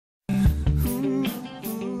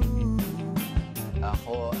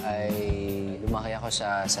ako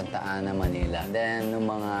sa Santa Ana, Manila. Then, nung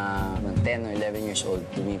mga 10 or 11 years old,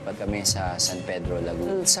 lumipat kami sa San Pedro,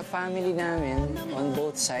 Laguna. Sa family namin, on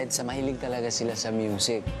both sides, mahilig talaga sila sa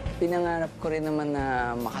music. Pinangarap ko rin naman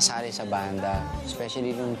na makasali sa banda,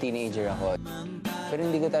 especially nung teenager ako. Pero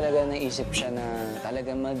hindi ko talaga naisip siya na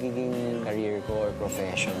talagang magiging career ko or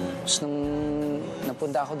profession. Tapos nung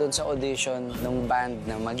napunta ako doon sa audition ng band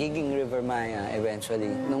na magiging Rivermaya eventually,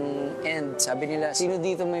 nung end, sabi nila, sino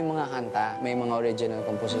dito may mga kanta, may mga original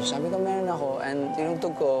composers? Sabi ko, meron ako. And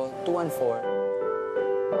tinugtog ko,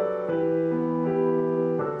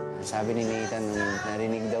 214. Sabi ni Nathan, nung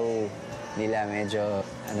narinig daw nila, medyo,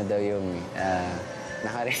 ano daw yung,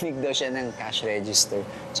 nakarinig daw siya ng cash register.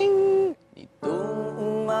 Ching!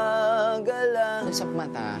 Itong umaga lang.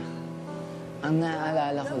 Kisapmata, ang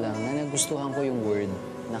naaalala ko lang na nagustuhan ko yung word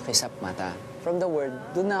na Kisapmata. From the word,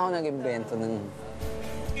 doon na ako nag-invento ng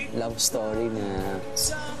love story na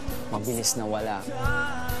mabilis na wala.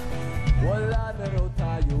 Wala na raw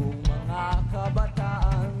tayong mga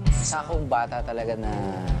kabataan. Sa akong bata talaga na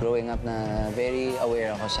growing up na very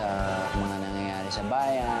aware ako sa mga nangyayari sa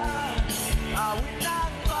bayan. Awit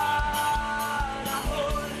ng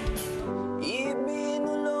panahon,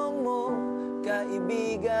 ibinulong mo,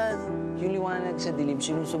 kaibigan. Yung Liwanag sa Dilim,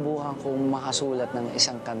 sinusubukan kong makasulat ng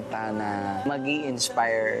isang kanta na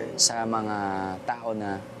mag-i-inspire sa mga tao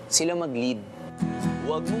na sila mag-lead.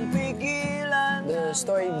 Huwag mong pigilan. The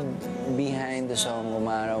story behind the song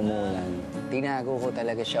Umaaraw, Umuulan, tinago ko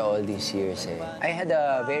talaga siya all these years eh. I had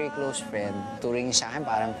a very close friend, turing sa akin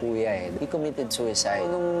parang kuya eh. He committed suicide.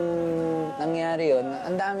 Nung nangyari yun,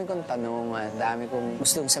 ang dami kong tanong, ang dami kong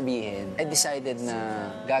gustong sabihin. I decided na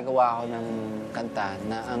gagawa ako ng kanta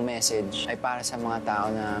na ang message ay para sa mga tao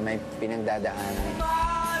na may pinagdadaanan.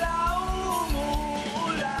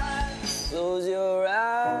 Close your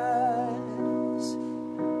eyes,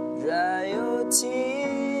 dry your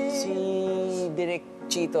tears. Si Direk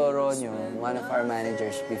Chito Ronyo, one of our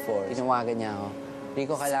managers before, tinawagan niya ako,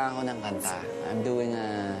 Rico, kailangan ko ng kanta. I'm doing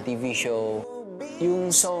a TV show.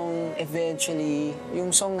 Yung song, eventually,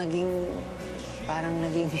 yung song parang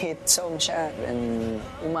naging hit song siya. And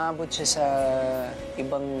umabot siya sa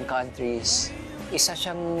ibang countries. Isa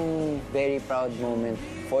siyang very proud moment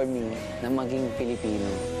for me na maging Filipino.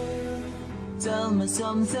 Tell me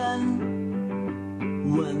something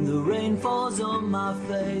when the rain falls on my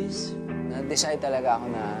face. Na-decide talaga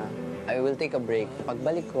ako na I will take a break.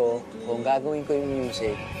 Pagbalik ko, kung gagawin ko yung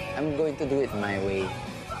music, I'm going to do it my way.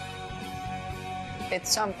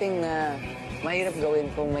 It's something na mahirap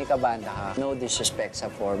gawin kung may kabanda ka. No disrespect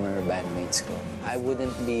sa former bandmates ko. I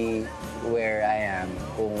wouldn't be where I am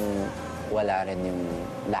kung wala rin yung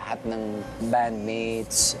lahat ng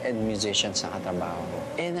bandmates and musicians na katrabaho ko.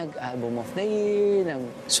 Eh, nag-album of the year,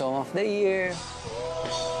 nag-song of the year.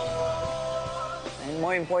 And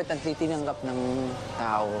more importantly, tinanggap ng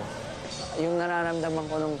tao. Yung nararamdaman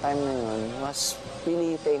ko nung time na yun was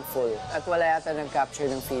really thankful. At wala yata nag-capture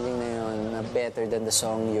ng feeling na yun na better than the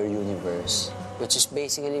song Your Universe. Which is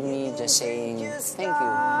basically me just saying, thank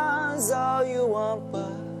you. All you want,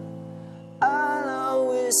 but I'll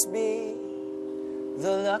always be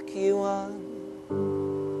the lucky one.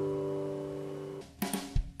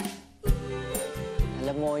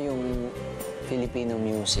 Alam mo yung Filipino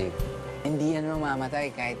music, hindi yan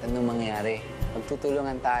mamamatay kahit anong mangyari.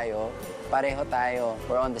 Magtutulungan tayo, pareho tayo,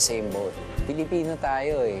 we're on the same boat. Filipino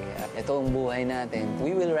tayo eh. Ito ang buhay natin.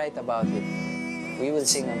 We will write about it. We will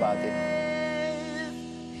sing about it.